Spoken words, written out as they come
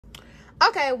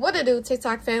Okay, what to do,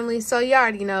 TikTok family? So you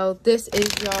already know this is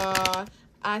your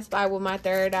I Spy with My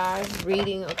Third Eye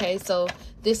reading. Okay, so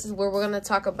this is where we're gonna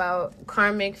talk about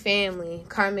karmic family,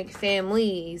 karmic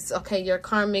families. Okay, your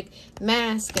karmic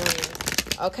masculine.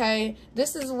 Okay,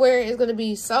 this is where it's gonna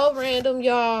be so random,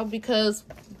 y'all, because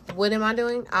what am I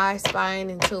doing? I spying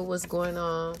into what's going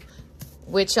on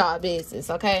with y'all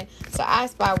business. Okay, so I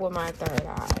spy with my third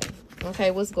eye.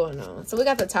 Okay, what's going on? So we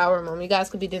got the Tower moment. You guys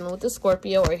could be dealing with the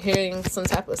Scorpio or hearing some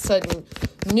type of sudden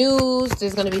news.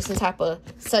 There's going to be some type of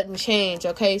sudden change,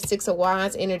 okay? Six of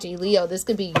Wands energy, Leo. This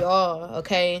could be y'all,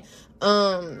 okay?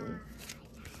 I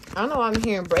don't know why I'm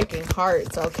hearing breaking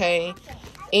hearts, okay?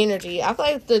 Energy. I feel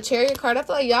like the Chariot card, I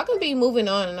feel like y'all can be moving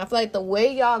on. And I feel like the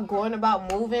way y'all going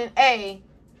about moving, hey,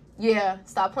 yeah,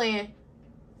 stop playing.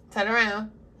 Turn around.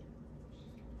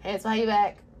 Hands behind your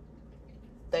back.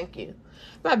 Thank you.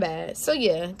 My bad. So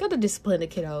yeah, gotta discipline the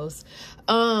kiddos.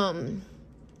 I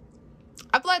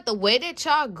feel like the way that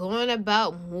y'all going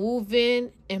about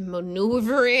moving and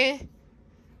maneuvering,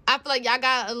 I feel like y'all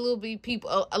got a little bit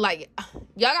people, like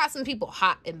y'all got some people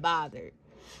hot and bothered,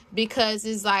 because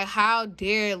it's like, how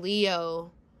dare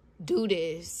Leo do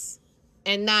this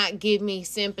and not give me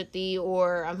sympathy,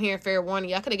 or I'm hearing fair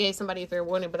warning. Y'all could have gave somebody a fair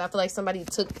warning, but I feel like somebody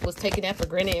was taking that for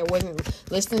granted and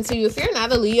wasn't listening to you. If you're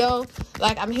not a Leo,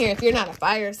 like I'm hearing, if you're not a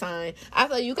fire sign, I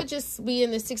feel like you could just be in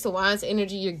the Six of Wands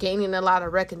energy. You're gaining a lot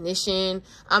of recognition.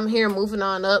 I'm here moving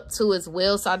on up too as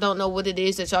well. So I don't know what it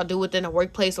is that y'all do within a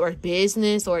workplace or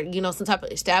business or, you know, some type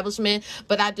of establishment,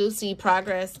 but I do see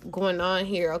progress going on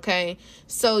here. Okay.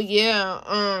 So yeah,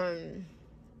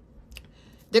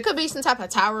 there could be some type of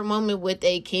Tower moment with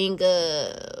a King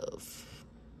of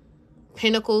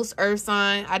Pentacles, Earth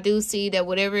sign. I do see that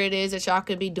whatever it is that y'all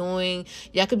could be doing,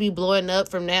 y'all could be blowing up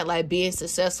from that, like being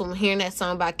successful. I'm hearing that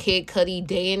song by Kid Cudi,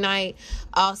 Day and Night.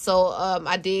 Also,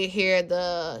 I did hear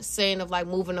the saying of like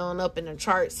moving on up in the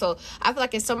chart. So I feel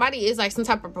like if somebody is like some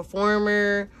type of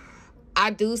performer,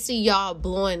 I do see y'all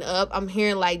blowing up. I'm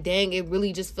hearing like, dang, it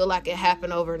really just feel like it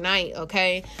happened overnight,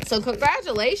 okay? So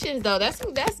congratulations, though. That's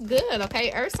good, okay?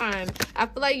 Earth sign. I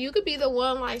feel like you could be the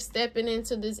one like stepping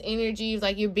into this energy,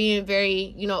 like you're being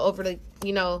very, you know, overly,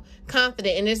 you know,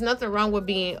 confident. And there's nothing wrong with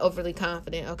being overly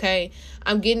confident, okay?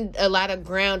 I'm getting a lot of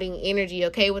grounding energy,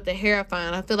 okay, with the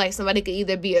Hierophant. I feel like somebody could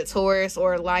either be a Taurus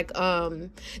or like,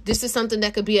 this is something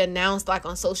that could be announced like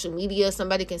on social media.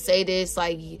 Somebody can say this,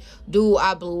 like, dude,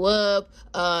 I blew up.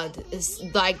 It's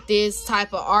like this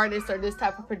type of artist or this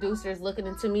type of producer is looking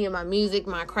into me and my music,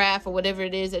 my craft, or whatever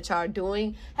it is that y'all are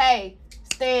doing. Hey,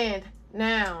 stand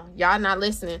now. Y'all not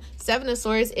listening. Seven of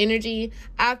Swords energy.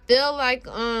 I feel like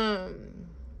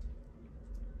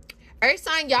Earth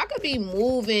sign, y'all could be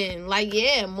moving, like,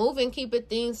 yeah, moving, keeping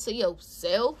things to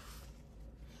yourself,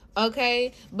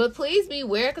 okay? But please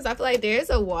beware, because I feel like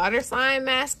there's a water sign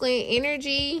masculine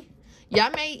energy. Y'all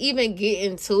may even get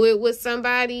into it with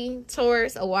somebody,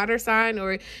 Taurus, a water sign,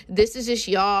 or this is just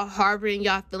y'all harboring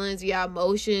y'all feelings, y'all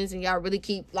emotions, and y'all really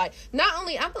keep, like, not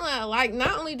only, I feel like,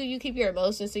 not only do you keep your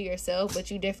emotions to yourself, but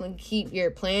you definitely keep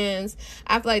your plans.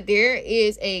 I feel like there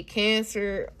is a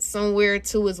Cancer somewhere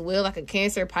too as well, like a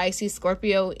Cancer, Pisces,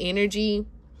 Scorpio energy.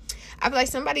 I feel like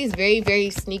somebody's very, very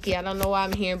sneaky. I don't know why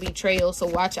I'm hearing betrayal, so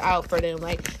watch out for them.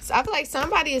 Like, so I feel like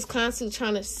somebody is constantly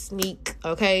trying to sneak,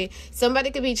 okay?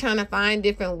 Somebody could be trying to find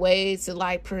different ways to,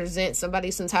 like, present somebody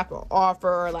some type of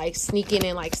offer, or, like, sneaking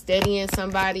and, like, studying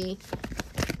somebody.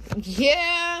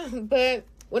 Yeah, but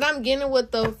what I'm getting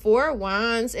with the Four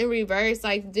Wands in reverse,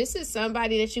 like, this is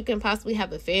somebody that you can possibly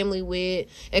have a family with.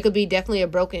 It could be definitely a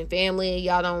broken family.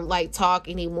 Y'all don't, like, talk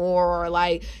anymore, or,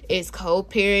 like, it's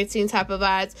co-parenting type of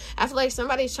vibes. I feel like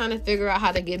somebody's trying to figure out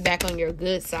how to get back on your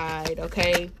good side,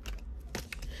 okay?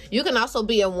 You can also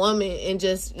be a woman and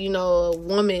just, you know, a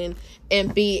woman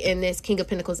and be in this King of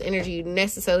Pentacles energy. You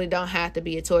necessarily don't have to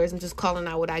be a Taurus. I'm just calling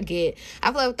out what I get. I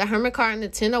feel like with the Hermit card and the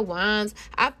Ten of Wands,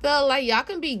 I feel like y'all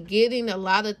can be getting a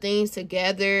lot of things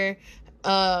together.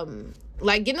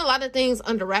 Like getting a lot of things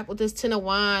under wrap with this Ten of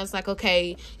Wands. Like,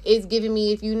 okay, it's giving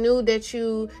me, if you know that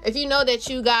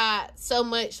you got so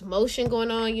much motion going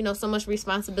on, you know, so much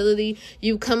responsibility,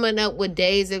 you coming up with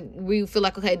days that you feel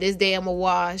like, okay, this day I'm gonna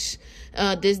wash.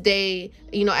 This day,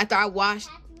 you know, after I wash,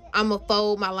 I'm gonna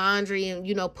fold my laundry and,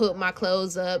 you know, put my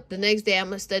clothes up. The next day I'm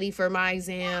gonna study for my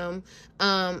exam.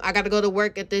 I got to go to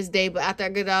work at this day, but after I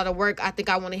get out of work, I think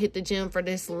I want to hit the gym for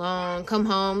this long, come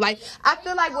home. Like, I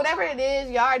feel like whatever it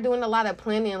is, y'all are doing a lot of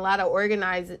planning, a lot of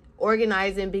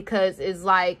organizing, because it's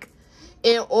like,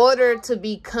 in order to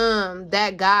become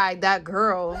that guy, that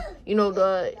girl, you know,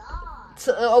 to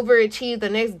overachieve the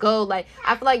next goal, like,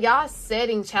 I feel like y'all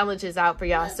setting challenges out for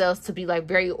yourselves to be, like,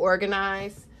 very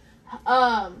organized.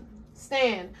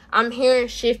 Stan, I'm hearing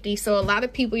shifty. So a lot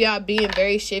of people, y'all being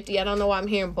very shifty. I don't know why I'm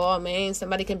hearing Balmain.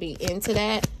 Somebody can be into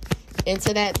that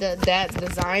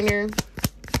designer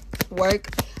work.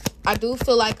 I do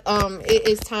feel like it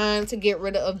is time to get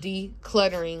rid of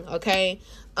decluttering, okay?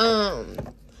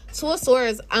 Two of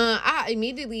Swords, I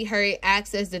immediately heard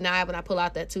access denied when I pull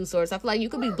out that Two Swords. I feel like you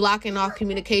could be blocking off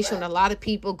communication with a lot of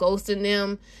people, ghosting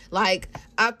them. Like,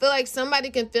 I feel like somebody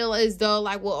can feel as though,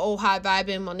 like, well, oh, High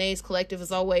Vibing Monet's collective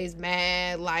is always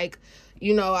mad. Like,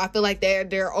 you know, I feel like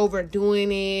they're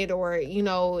overdoing it, or, you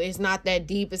know, it's not that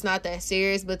deep, it's not that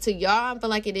serious. But to y'all, I feel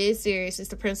like it is serious. It's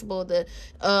the principle of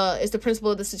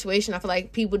the situation. I feel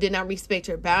like people did not respect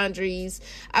your boundaries.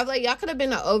 I feel like y'all could have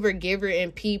been an overgiver,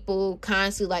 and people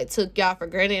constantly like took y'all for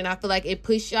granted. And I feel like it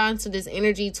pushed y'all into this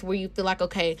energy to where you feel like,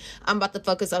 okay, I'm about to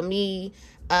focus on me,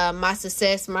 my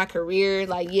success, my career.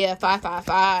 Like, yeah,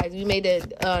 555. You made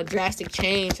a drastic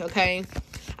change, okay?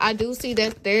 I do see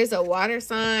that there's a water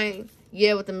sign.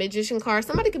 Yeah, with the Magician card,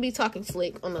 somebody could be talking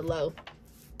slick on the low.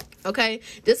 Okay,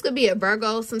 this could be a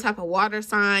Virgo, some type of water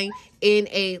sign, in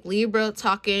a Libra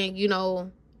talking, you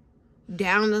know,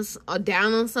 down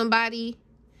on somebody.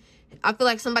 I feel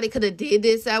like somebody could have did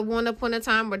this at one point in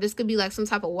time, or this could be like some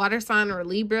type of water sign or a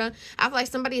Libra. I feel like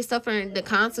somebody is suffering the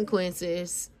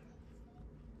consequences.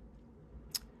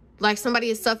 Like, somebody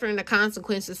is suffering the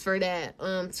consequences for that,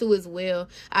 too, as well.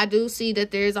 I do see that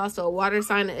there's also a water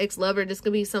sign, an ex-lover. This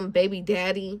could be some baby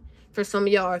daddy for some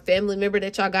of y'all, or a family member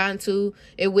that y'all got into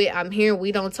it with. I'm hearing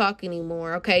we don't talk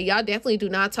anymore, okay? Y'all definitely do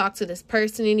not talk to this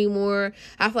person anymore.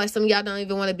 I feel like some of y'all don't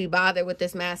even want to be bothered with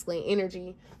this masculine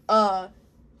energy.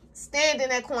 Stand in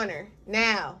that corner.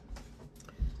 Now,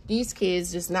 these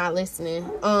kids just not listening.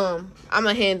 I'm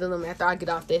going to handle them after I get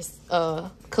off this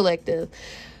collective.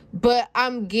 But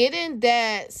I'm getting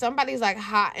that somebody's like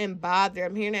hot and bothered.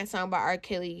 I'm hearing that song by R.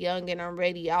 Kelly, Young and I'm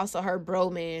Ready. I also heard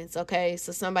Bromance, okay?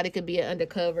 So somebody could be an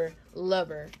undercover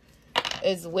lover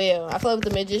as well. I feel like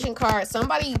with the Magician card,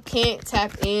 somebody can't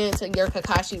tap into your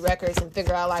Kakashi records and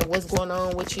figure out like what's going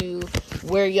on with you,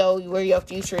 where your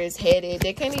future is headed.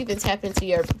 They can't even tap into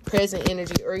your present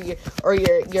energy or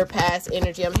your past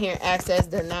energy. I'm hearing access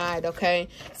denied, okay?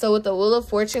 So with the Wheel of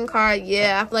Fortune card,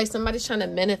 yeah, I feel like somebody's trying to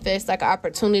manifest like an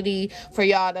opportunity for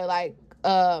y'all to like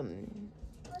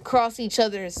cross each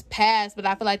other's paths, but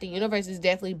I feel like the universe is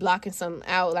definitely blocking something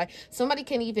out. Like, somebody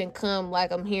can even come,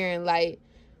 like, I'm hearing like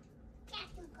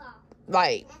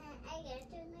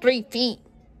 3 feet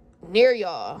near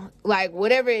y'all, like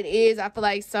whatever it is. I feel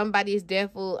like somebody is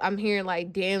definitely, I'm hearing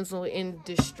like damsel in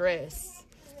distress,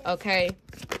 okay?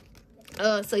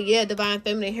 So yeah, Divine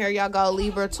Feminine, here y'all go,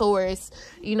 Libra, Taurus,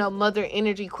 you know, mother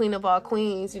energy, queen of all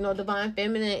queens. You know, Divine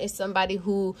Feminine is somebody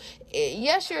who,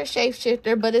 yes, you're a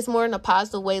shapeshifter, but it's more in a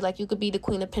positive way. Like, you could be the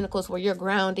Queen of Pentacles where you're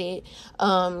grounded,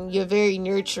 you're very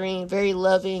nurturing, very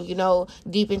loving, you know,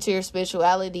 deep into your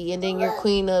spirituality. And then you're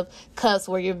Queen of Cups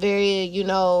where you're very, you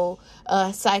know,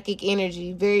 psychic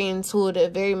energy, very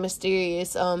intuitive, very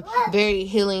mysterious, very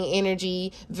healing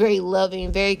energy, very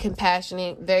loving, very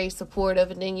compassionate, very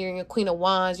supportive. And then you're in your Queen of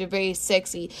Wands, you're very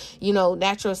sexy, you know,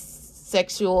 natural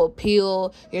sexual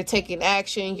appeal, you're taking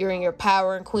action, you're in your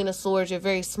power. And Queen of Swords, you're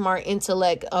very smart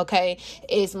intellect, okay?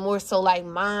 It's more so like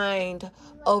mind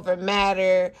over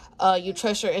matter. You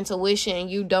trust your intuition,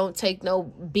 you don't take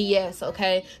no BS,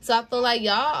 okay? So I feel like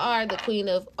y'all are the queen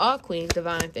of all queens,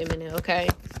 Divine Feminine, okay?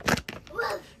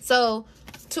 So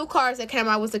 2 cards that came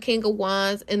out was the King of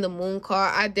Wands and the Moon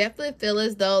card. I definitely feel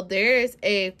as though there is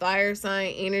a fire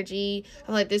sign energy. I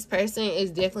feel like this person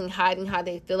is definitely hiding how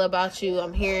they feel about you.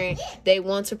 I'm hearing they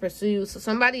want to pursue you. So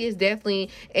somebody is definitely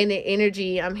in the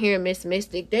energy. I'm hearing Miss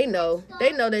Mystic. They know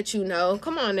that you know.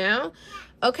 Come on now.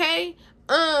 Okay?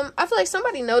 I feel like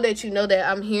somebody know that you know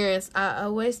that. I'm hearing, I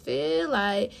always feel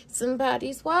like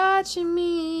somebody's watching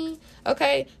me.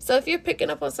 Okay, so if you're picking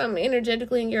up on something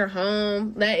energetically in your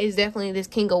home, that is definitely this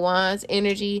King of Wands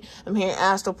energy. I'm hearing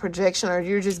astral projection, or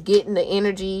you're just getting the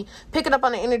energy, picking up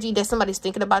on the energy that somebody's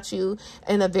thinking about you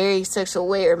in a very sexual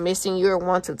way, or missing you, or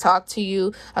want to talk to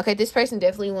you. Okay, this person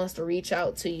definitely wants to reach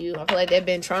out to you. I feel like they've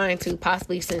been trying to,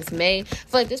 possibly since May. I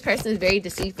feel like this person is very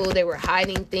deceitful. They were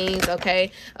hiding things,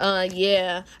 okay?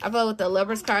 Yeah, I feel like with the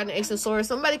Lover's card and the Ace of Swords,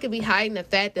 somebody could be hiding the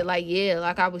fact that, like, yeah,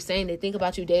 like I was saying, they think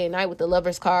about you day and night with the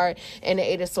Lover's card and the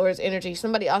Eight of Swords energy.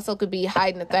 Somebody also could be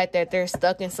hiding the fact that they're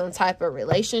stuck in some type of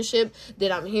relationship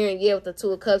that I'm hearing, yeah, with the Two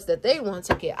of Cups, that they want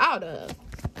to get out of.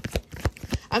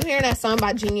 I'm hearing that song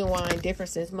by Genuine,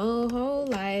 Differences. My whole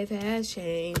life has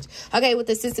changed. Okay, with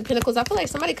the Six of Pentacles, I feel like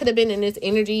somebody could have been in this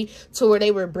energy to where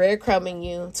they were breadcrumbing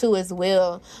you too as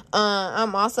well.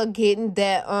 I'm also getting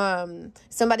that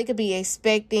somebody could be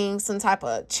expecting some type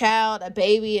of child, a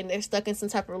baby, and they're stuck in some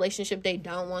type of relationship they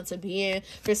don't want to be in.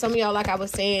 For some of y'all, like I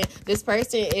was saying, this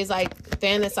person is like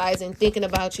fantasizing, thinking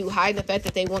about you, hiding the fact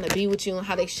that they want to be with you and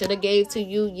how they should have gave to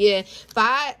you. Yeah,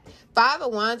 Five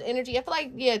of Wands energy. I feel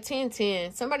like, yeah,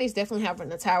 10-10. Somebody's definitely having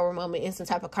a tower moment in some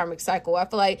type of karmic cycle. I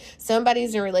feel like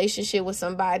somebody's in a relationship with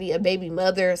somebody, a baby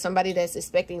mother, somebody that's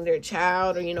expecting their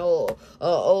child, or, you know, a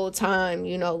old time,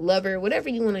 you know, lover, whatever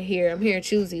you want to hear. I'm hearing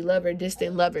choosy, lover,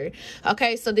 distant lover.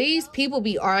 Okay, so these people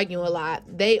be arguing a lot.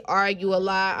 They argue a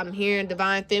lot. I'm hearing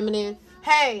divine feminine.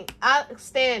 Hey, I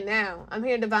stand now. I'm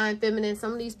here, divine feminine.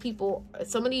 Some of these people,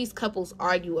 some of these couples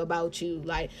argue about you,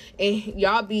 like, and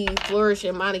y'all be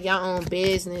flourishing, minding your own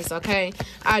business. Okay,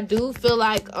 I do feel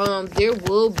like there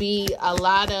will be a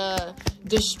lot of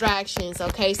distractions.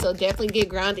 Okay, so definitely get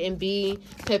grounded and be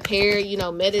prepared. You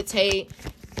know, meditate,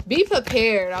 be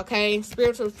prepared. Okay,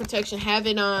 spiritual protection, have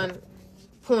it on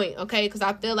point, okay? Because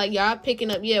I feel like y'all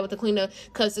picking up, yeah, with the Queen of,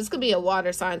 because this could be a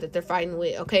water sign that they're fighting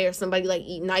with, okay? Or somebody like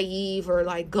naive or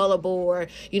like gullible, or,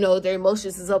 you know, their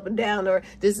emotions is up and down, or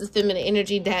this is feminine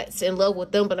energy that's in love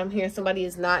with them, but I'm hearing somebody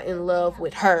is not in love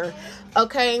with her,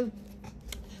 okay?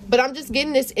 But I'm just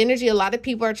getting this energy. A lot of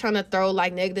people are trying to throw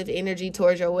like negative energy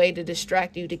towards your way to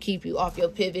distract you, to keep you off your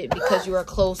pivot, because you are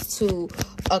close to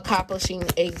accomplishing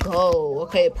a goal,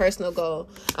 okay, a personal goal.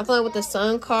 I'm playing with the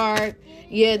Sun card.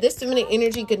 Yeah, this feminine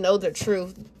energy could know the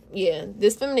truth. Yeah,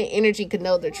 this feminine energy could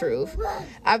know the truth.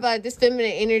 I feel like this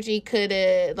feminine energy could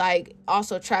like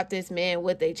also trap this man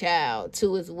with a child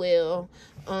too as well.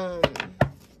 I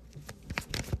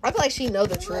feel like she know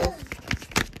the truth.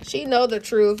 She know the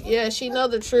truth. Yeah, she know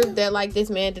the truth that, like, this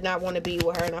man did not want to be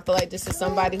with her. And I feel like this is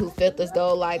somebody who felt as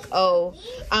though, like, oh,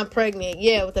 I'm pregnant.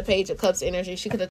 Yeah, with the Page of Cups energy. She could have